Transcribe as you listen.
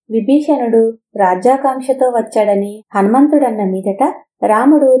విభీషణుడు రాజ్యాకాంక్షతో వచ్చాడని హనుమంతుడన్న మీదట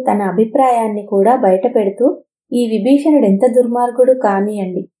రాముడు తన అభిప్రాయాన్ని కూడా బయటపెడుతూ, ఈ విభీషణుడెంత దుర్మార్గుడు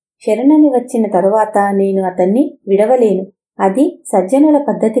కానియండి, శరణని వచ్చిన తరువాత నేను అతన్ని విడవలేను, అది సజ్జనుల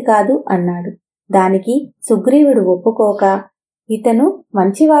పద్ధతి కాదు అన్నాడు. దానికి సుగ్రీవుడు ఒప్పుకోక, ఇతను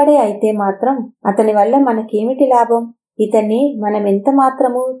మంచివాడే అయితే మాత్రం అతని వల్ల మనకేమిటి లాభం, ఇతన్ని మనమెంత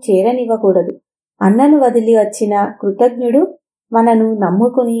మాత్రమూ చేరనివ్వకూడదు. అన్నను వదిలి వచ్చిన కృతజ్ఞుడు మనను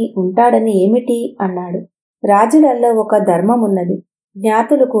నమ్ముకుని ఉంటాడని ఏమిటి అన్నాడు. రాజులలో ఒక ధర్మమున్నది.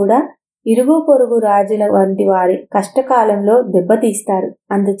 జ్ఞాతులు కూడా ఇరుగు పొరుగు రాజుల వంటి వారి కష్టకాలంలో దెబ్బతీస్తారు.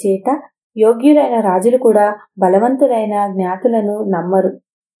 అందుచేత యోగ్యులైన రాజులు కూడా బలవంతులైన జ్ఞాతులను నమ్మరు.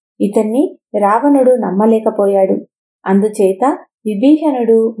 ఇతన్ని రావణుడు నమ్మలేకపోయాడు. అందుచేత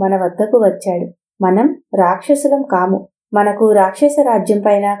విభీషణుడు మన వద్దకు వచ్చాడు. మనం రాక్షసులం కాము, మనకు రాక్షస రాజ్యం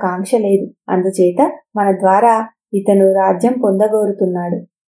పైన కాంక్ష లేదు. అందుచేత మన ద్వారా ఇతను రాజ్యం పొందగోరుతున్నాడు.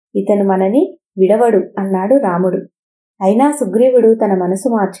 ఇతను మనని విడవడు అన్నాడు రాముడు. అయినా సుగ్రీవుడు తన మనసు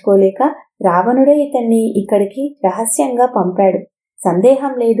మార్చుకోలేక రావణుడే ఇతన్ని ఇక్కడికి రహస్యంగా పంపాడు.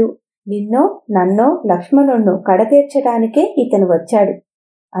 సందేహం లేదు, నిన్నో నన్నో లక్ష్మణుణ్ణో కడతీర్చడానికే ఇతను వచ్చాడు.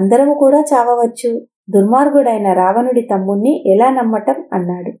 అందరము కూడా చావవచ్చు, దుర్మార్గుడైన రావణుడి తమ్ముణ్ణి ఎలా నమ్మటం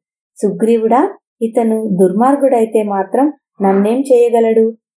అన్నాడు. సుగ్రీవుడా, ఇతను దుర్మార్గుడైతే మాత్రం నన్నేం చేయగలడు?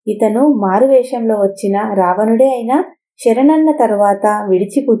 ఇతను మారువేషంలో వచ్చిన రావణుడే అయినా శరణన్న తరువాత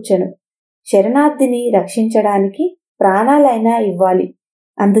విడిచిపుచ్చను. శరణార్థిని రక్షించడానికి ప్రాణాలైనా ఇవ్వాలి.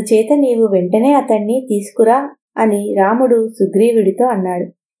 అందుచేత నీవు వెంటనే అతన్ని తీసుకురా అని రాముడు సుగ్రీవుడితో అన్నాడు.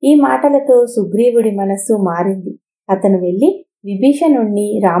 ఈ మాటలతో సుగ్రీవుడి మనస్సు మారింది. అతను వెళ్లి విభీషణుణ్ణి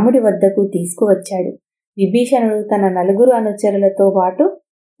రాముడి వద్దకు తీసుకువచ్చాడు. విభీషణుడు తన నలుగురు అనుచరులతో పాటు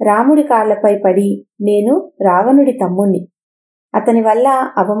రాముడి కాళ్లపై పడి, నేను రావణుడి తమ్ముణ్ణి, అతని వల్ల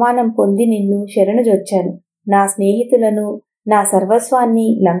అవమానం పొంది నిన్ను శరణుజొచ్చాను. నా స్నేహితులను, నా సర్వస్వాన్ని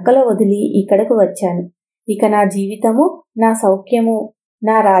లంకలో వదిలి ఇక్కడకు వచ్చాను. ఇక నా జీవితము, నా సౌఖ్యము,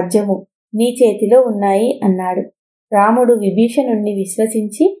 నా రాజ్యము నీ చేతిలో ఉన్నాయి అన్నాడు. రాముడు విభీషణుణ్ణి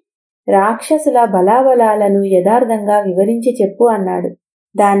విశ్వసించి, రాక్షసుల బలాబలాలను యథార్థంగా వివరించి చెప్పు అన్నాడు.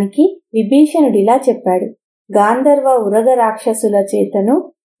 దానికి విభీషణుడిలా చెప్పాడు. గాంధర్వ ఉరగ రాక్షసుల చేతను,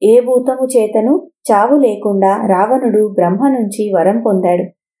 ఏ భూతము చేతను చావు లేకుండా రావణుడు బ్రహ్మ నుంచి వరం పొందాడు.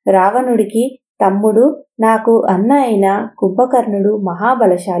 రావణుడికి తమ్ముడు, నాకు అన్న అయిన కుంభకర్ణుడు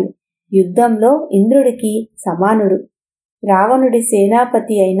మహాబలశాలి, యుద్ధంలో ఇంద్రుడికి సమానుడు. రావణుడి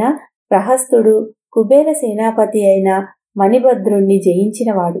సేనాపతి అయిన ప్రహస్తుడు కుబేర సేనాపతి అయిన మణిభద్రుణ్ణి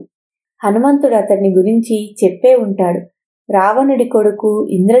జయించినవాడు. హనుమంతుడు అతన్ని గురించి చెప్పే ఉంటాడు. రావణుడి కొడుకు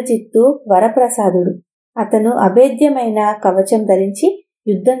ఇంద్రజిత్తు వరప్రసాదుడు. అతను అభేద్యమైన కవచం ధరించి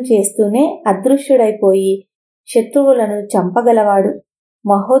యుద్ధం చేస్తూనే అదృశ్యుడైపోయి శత్రువులను చంపగలవాడు.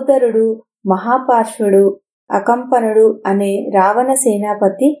 మహోదరుడు, మహాపార్శ్వుడు, అకంపనుడు అనే రావణ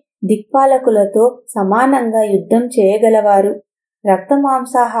సేనాపతి దిక్పాలకులతో సమానంగా యుద్ధం చేయగలవారు.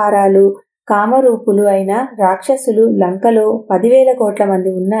 రక్తమాంసాహారాలు, కామరూపులు అయిన రాక్షసులు లంకలో 10,000 కోట్ల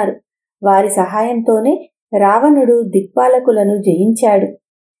మంది ఉన్నారు. వారి సహాయంతోనే రావణుడు దిక్పాలకులను జయించాడు.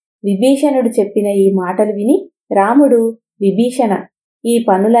 విభీషణుడు చెప్పిన ఈ మాటలు విని రాముడు, విభీషణ, ఈ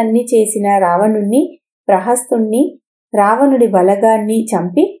పనులన్నీ చేసిన రావణుణ్ణి, ప్రహస్తుణ్ణి, రావణుడి బలగాన్ని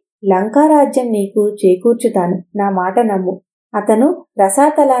చంపి లంకారాజ్యం నీకు చేకూర్చుతాను. నా మాట నమ్ము. అతను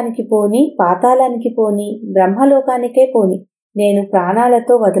రసాతలానికి పోని, పాతాళానికి పోని, బ్రహ్మలోకానికే పోని, నేను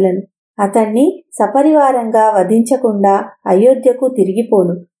ప్రాణాలతో వదలను. అతన్ని సపరివారంగా వధించకుండా అయోధ్యకు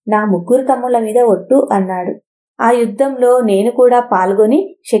తిరిగిపోను. నా 3 తమ్ముల మీద ఒట్టు అన్నాడు. ఆ యుద్ధంలో నేను కూడా పాల్గొని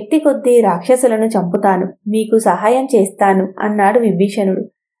శక్తి కొద్దీ రాక్షసులను చంపుతాను, మీకు సహాయం చేస్తాను అన్నాడు విభీషణుడు.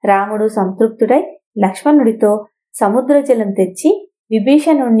 రాముడు సంతృప్తుడై లక్ష్మణుడితో సముద్రజలం తెచ్చి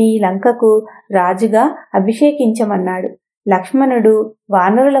విభీషణుణ్ణి లంకకు రాజుగా అభిషేకించమన్నాడు. లక్ష్మణుడు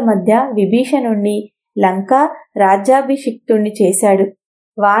వానరుల మధ్య విభీషణుణ్ణి లంకా రాజ్యాభిషిక్తుణ్ణి చేశాడు.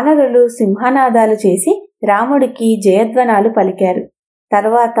 వానరులు సింహనాదాలు చేసి రాముడికి జయధ్వనాలు పలికారు.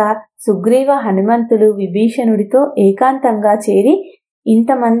 తర్వాత సుగ్రీవ హనుమంతులు విభీషణుడితో ఏకాంతంగా చేరి,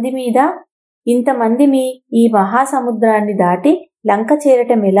 ఇంతమందిమి ఈ మహాసముద్రాన్ని దాటి లంక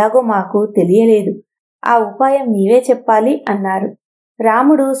చేరటం ఎలాగో మాకు తెలియలేదు, ఆ ఉపాయం నీవే చెప్పాలి అన్నారు.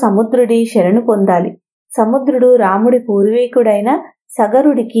 రాముడు సముద్రుడి శరణు పొందాలి. సముద్రుడు రాముడి పూర్వీకుడైన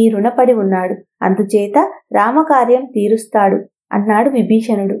సగరుడికి రుణపడి ఉన్నాడు. అందుచేత రామకార్యం తీరుస్తాడు అన్నాడు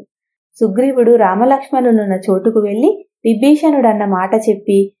విభీషణుడు. సుగ్రీవుడు రామలక్ష్మణులున్న చోటుకు వెళ్లి విభీషణుడన్న మాట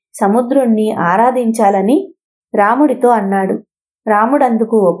చెప్పి సముద్రుణ్ణి ఆరాధించాలని రాముడితో అన్నాడు.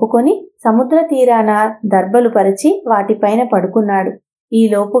 రాముడందుకు ఒప్పుకొని సముద్ర తీరాన దర్భలు పరిచి వాటిపైన పడుకున్నాడు.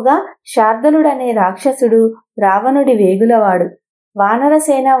 ఈలోపుగా శార్దలుడనే రాక్షసుడు, రావణుడి వేగులవాడు,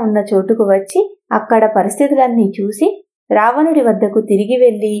 వానరసేన ఉన్న చోటుకు వచ్చి అక్కడ పరిస్థితులన్నీ చూసి రావణుడి వద్దకు తిరిగి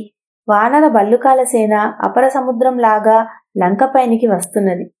వెళ్లి వానర బల్లుకాల సేన అపర సముద్రంలాగా లంకపైనికి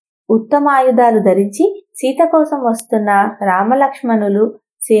వస్తున్నది. ఉత్తమాయుధాలు ధరించి సీత కోసం వస్తున్న రామలక్ష్మణులు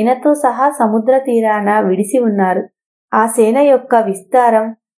సేనతో సహా సముద్ర తీరాన విడిసి ఉన్నారు. ఆ సేన యొక్క విస్తారం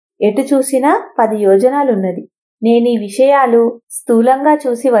ఎటు చూసినా 10 యోజనాలున్నది. నేనీ విషయాలు స్థూలంగా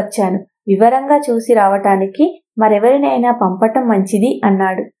చూసి వచ్చాను. వివరంగా చూసి రావటానికి మరెవరినైనా పంపటం మంచిది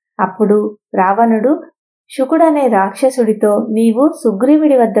అన్నాడు. అప్పుడు రావణుడు శుకుడనే రాక్షసుడితో, నీవు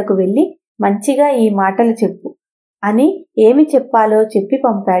సుగ్రీవుడి వద్దకు వెళ్లి మంచిగా ఈ మాటలు చెప్పు అని ఏమి చెప్పాలో చెప్పి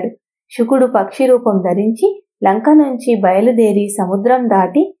పంపాడు. శుకుడు పక్షి రూపం ధరించి లంక నుంచి బయలుదేరి సముద్రం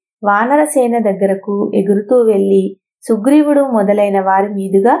దాటి వానరసేన దగ్గరకు ఎగురుతూ వెళ్లి సుగ్రీవుడు మొదలైన వారి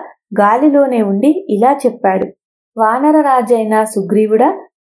మీదుగా గాలిలోనే ఉండి ఇలా చెప్పాడు. వానర రాజైన సుగ్రీవుడా,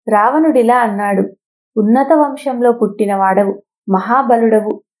 రావణుడిలా అన్నాడు. ఉన్నత వంశంలో పుట్టిన వాడవు,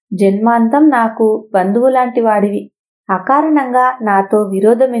 మహాబలుడవు, జన్మాంతం నాకు బంధువులాంటి వాడివి. అకారణంగా నాతో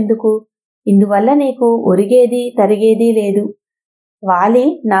విరోధమెందుకు? ఇందువల్ల నీకు ఒరిగేది తరిగేది లేదు. వాలి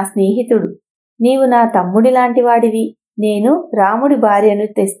నా స్నేహితుడు, నీవు నా తమ్ముడిలాంటి వాడివి. నేను రాముడి భార్యను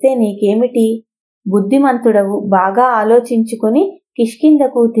తెస్తే నీకేమిటి? బుద్ధిమంతుడవు, బాగా ఆలోచించుకుని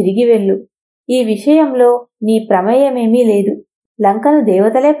కిష్కింధకు తిరిగి వెళ్ళు. ఈ విషయంలో నీ ప్రమేయమేమీ లేదు. లంకను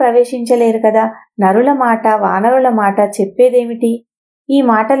దేవతలే ప్రవేశించలేరు కదా, నరుల మాట వానరుల మాట చెప్పేదేమిటి? ఈ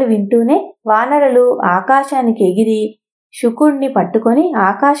మాటలు వింటూనే వానరులు ఆకాశానికి ఎగిరి శుకుణ్ణి పట్టుకొని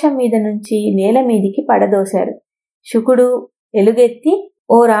ఆకాశం మీద నుంచి నేల మీదికి పడదోశారు. శుకుడు ఎలుగెత్తి,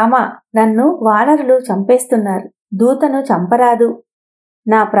 ఓ రామ, నన్ను వానరులు చంపేస్తున్నారు, దూతను చంపరాదు.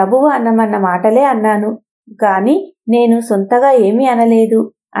 నా ప్రభువు అన్నమన్న మాటలే అన్నాను గాని నేను సొంతగా ఏమీ అనలేదు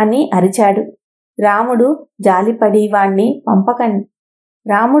అని అరిచాడు. రాముడు జాలిపడి వాణ్ణి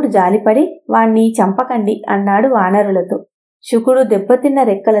చంపకండి అన్నాడు వానరులతో. శుకుడు దెబ్బతిన్న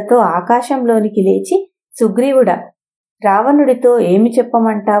రెక్కలతో ఆకాశంలోనికి లేచి, సుగ్రీవుడా, రావణుడితో ఏమి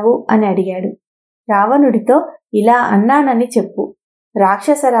చెప్పమంటావు అని అడిగాడు. రావణుడితో ఇలా అన్నానని చెప్పు.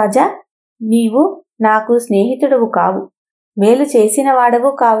 రాక్షసరాజా, నీవు నాకు స్నేహితుడవు కావు, మేలు చేసిన వాడవు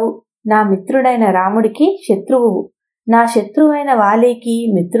కావు. నా మిత్రుడైన రాముడికి శత్రువువు, నా శత్రువైన వాలీకి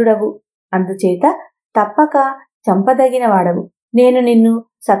మిత్రుడవు. అందుచేత తప్పక చంపదగిన వాడవు. నేను నిన్ను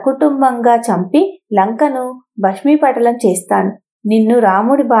సకుటుంబంగా చంపి లంకను భస్మీపటలం చేస్తాను. నిన్ను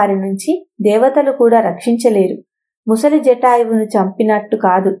రాముడి బారి నుంచి దేవతలు కూడా రక్షించలేరు. ముసలి జటాయువును చంపినట్టు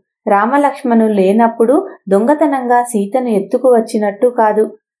కాదు, రామలక్ష్మణులు లేనప్పుడు దొంగతనంగా సీతను ఎత్తుకు వచ్చినట్టు కాదు.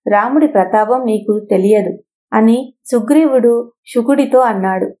 రాముడి ప్రతాపం నీకు తెలియదు అని సుగ్రీవుడు శుకుడితో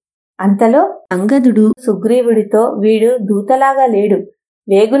అన్నాడు. అంతలో అంగదుడు సుగ్రీవుడితో, వీడు దూతలాగా లేడు,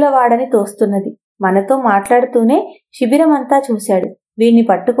 వేగులవాడని తోస్తున్నది. మనతో మాట్లాడుతూనే శిబిరమంతా చూశాడు. వీణ్ణి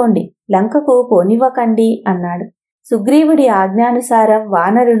పట్టుకోండి, లంకకు పోనివ్వకండి అన్నాడు. సుగ్రీవుడి ఆజ్ఞానుసారం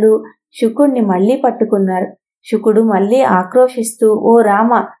వానరులు శుకుణ్ణి మళ్లీ పట్టుకున్నారు. శుకుడు మళ్లీ ఆక్రోశిస్తూ, ఓ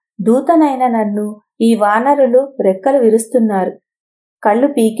రామ, దూతనైన నన్ను ఈ వానరులు రెక్కలు విరుస్తున్నారు, కళ్ళు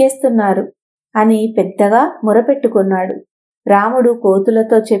పీకేస్తున్నారు అని పెద్దగా మొరపెట్టుకున్నాడు. రాముడు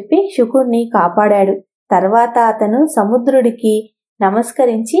కోతులతో చెప్పి శుకుణ్ణి కాపాడాడు. తర్వాత అతను సముద్రుడికి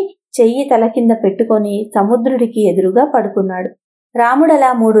నమస్కరించి చెయ్యి తల కింద పెట్టుకొని సముద్రుడికి ఎదురుగా పడుకున్నాడు. రాముడలా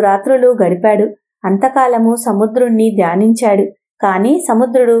 3 రాత్రులు గడిపాడు. అంతకాలము సముద్రుణ్ణి ధ్యానించాడు. కాని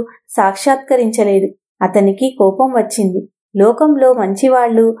సముద్రుడు సాక్షాత్కరించలేదు. అతనికి కోపం వచ్చింది. లోకంలో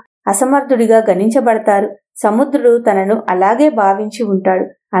మంచివాళ్లు అసమర్థుడిగా గణించబడతారు. సముద్రుడు తనను అలాగే భావించి ఉంటాడు.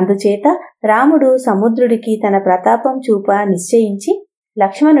 అందుచేత రాముడు సముద్రుడికి తన ప్రతాపం చూప నిశ్చయించి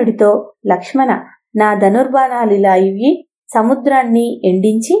లక్ష్మణుడితో, లక్ష్మణ, నా ధనుర్బాణాలిలా ఇవ్వి సముద్రాన్ని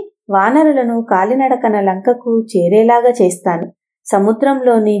ఎండించి వానరులను కాలినడకన లంకకు చేరేలాగా చేస్తాను.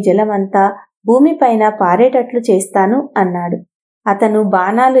 సముద్రంలోని జలమంతా భూమిపైన పారేటట్లు చేస్తాను అన్నాడు. అతను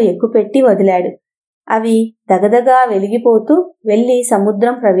బాణాలు ఎక్కుపెట్టి వదిలాడు. అవి దగదగా వెలిగిపోతూ వెళ్లి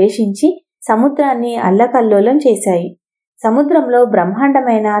సముద్రం ప్రవేశించి సముద్రాన్ని అల్లకల్లోలం చేశాయి. సముద్రంలో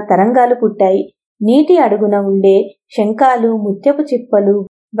బ్రహ్మాండమైన తరంగాలు పుట్టాయి. నీటి అడుగున ఉండే శంఖాలు, ముత్యపు చిప్పలు,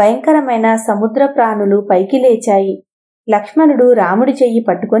 భయంకరమైన సముద్ర ప్రాణులు పైకి లేచాయి. లక్ష్మణుడు రాముడి చెయ్యి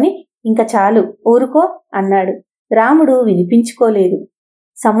పట్టుకొని, ఇంక చాలు, ఊరుకో అన్నాడు. రాముడు వినిపించుకోలేదు.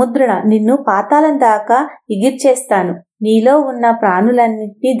 సముద్రుడా, నిన్ను పాతాళం దాకా ఎగిర్చేస్తాను. నీలో ఉన్న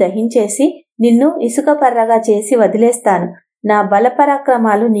ప్రాణులన్నింటినీ దహించేసి నిన్ను ఇసుక పర్రగా చేసి వదిలేస్తాను. నా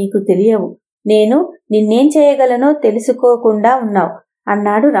బలపరాక్రమాలు నీకు తెలియవు. నేను నిన్నేం చేయగలనో తెలుసుకోకుండా ఉన్నావు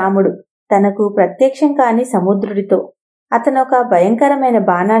అన్నాడు రాముడు తనకు ప్రత్యక్షం కాని సముద్రుడితో. అతనొక భయంకరమైన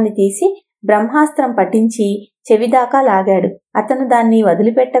బాణాన్ని తీసి బ్రహ్మాస్త్రం పఠించి చెవిదాకా లాగాడు. అతను దాన్ని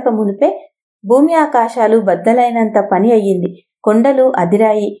వదిలిపెట్టక మునిపే భూమి ఆకాశాలు బద్దలైనంత పని అయ్యింది. కొండలు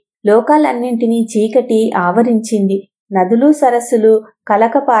అదిరాయి. లోకాలన్నింటినీ చీకటి ఆవరించింది. నదులు సరస్సులు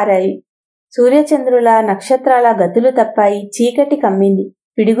కలకపారాయి. సూర్యచంద్రుల నక్షత్రాల గతులు తప్పాయి. చీకటి కమ్మింది.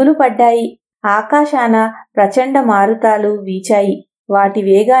 పిడుగులు పడ్డాయి. ఆకాశాన ప్రచండ మారుతాలు వీచాయి. వాటి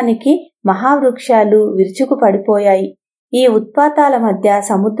వేగానికి మహావృక్షాలు విరుచుకు పడిపోయాయి. ఈ ఉత్పాతాల మధ్య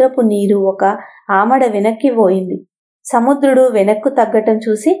సముద్రపు నీరు ఒక ఆమడ వెనక్కి పోయింది. సముద్రుడు వెనక్కు తగ్గటం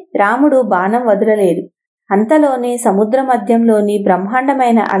చూసి రాముడు బాణం వదలలేదు. అంతలోనే సముద్ర మధ్యంలోని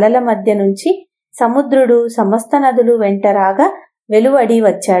బ్రహ్మాండమైన అలల మధ్య నుంచి సముద్రుడు సమస్త నదులు వెంట రాగా వెలువడి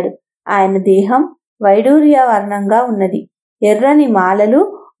వచ్చాడు. ఆయన దేహం వైడూర్యవర్ణంగా ఉన్నది. ఎర్రని మాలలు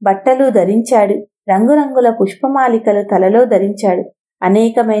బట్టలు ధరించాడు. రంగురంగుల పుష్పమాలికలు తలలో ధరించాడు.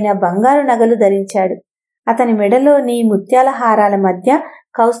 అనేకమైన బంగారు నగలు ధరించాడు. అతని మెడలోని ముత్యాల హారాల మధ్య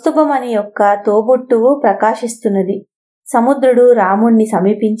కౌస్తుభమణి యొక్క తోబుట్టువు ప్రకాశిస్తున్నది. సముద్రుడు రాముణ్ణి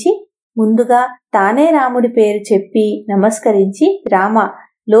సమీపించి ముందుగా తానే రాముడి పేరు చెప్పి నమస్కరించి, రామ,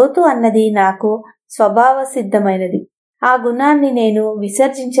 లోతు అన్నది నాకు స్వభావ సిద్ధమైనది. ఆ గుణాన్ని నేను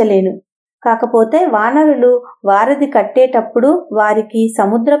విసర్జించలేను. కాకపోతే వానరులు వారధి కట్టేటప్పుడు వారికి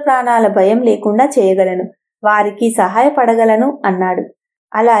సముద్ర ప్రాణాల భయం లేకుండా చేయగలను, వారికి సహాయపడగలను అన్నాడు.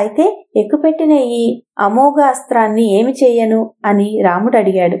 అలా అయితే ఎక్కుపెట్టిన ఈ అమోఘ అస్త్రాన్ని ఏమి చెయ్యను అని రాముడు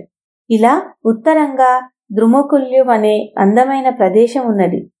అడిగాడు. ఇలా ఉత్తరంగా ద్రుమకుల్యం అనే అందమైన ప్రదేశం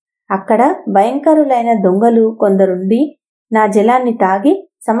ఉన్నది. అక్కడ భయంకరులైన దొంగలు కొందరుండి నా జలాన్ని తాగి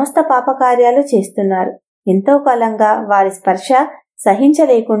సమస్త పాపకార్యాలు చేస్తున్నారు. ఎంతో కాలంగా వారి స్పర్శ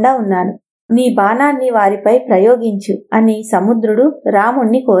సహించలేకుండా ఉన్నాను. నీ బాణాన్ని వారిపై ప్రయోగించు అని సముద్రుడు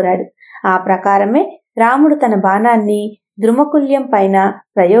రాముణ్ణి కోరాడు. ఆ ప్రకారమే రాముడు తన బాణాన్ని ద్రుమకుల్యం పైన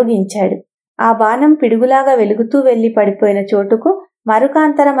ప్రయోగించాడు. ఆ బాణం పిడుగులాగా వెలుగుతూ వెళ్లి పడిపోయిన చోటుకు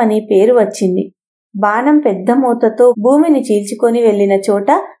మరుకాంతరం అని పేరు వచ్చింది. బాణం పెద్ద మూతతో భూమిని చీల్చుకొని వెళ్లిన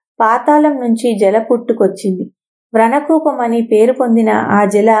చోట పాతాళం నుంచి జల పుట్టుకొచ్చింది. వ్రణకూపమని పేరు పొందిన ఆ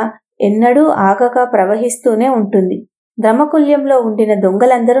జల ఎన్నడూ ఆగక ప్రవహిస్తూనే ఉంటుంది. ద్రమకుల్యంలో ఉండిన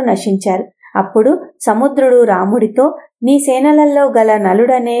దొంగలందరూ నశించారు. అప్పుడు సముద్రుడు రాముడితో, నీ సేనలలో గల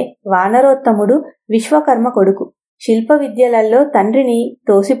నలుడనే వానరోత్తముడు విశ్వకర్మ కొడుకు. శిల్ప విద్యలలో తండ్రిని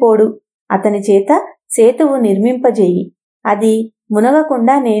తోసిపోడు. అతని చేత సేతువు నిర్మింపజేయి. అది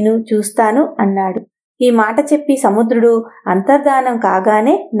మునగకుండా నేను చూస్తాను అన్నాడు. ఈ మాట చెప్పి సముద్రుడు అంతర్ధానం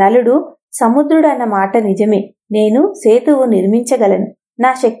కాగానే నలుడు, సముద్రుడన్న మాట నిజమే, నేను సేతువు నిర్మించగలను.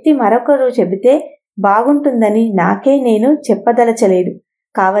 నా శక్తి మరొకరు చెబితే బాగుంటుందని నాకే నేను చెప్పదలచలేదు.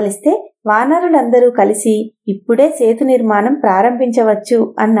 కావలిస్తే వానరులందరూ కలిసి ఇప్పుడే సేతు నిర్మాణం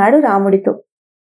ప్రారంభించవచ్చు అన్నాడు రాముడితో.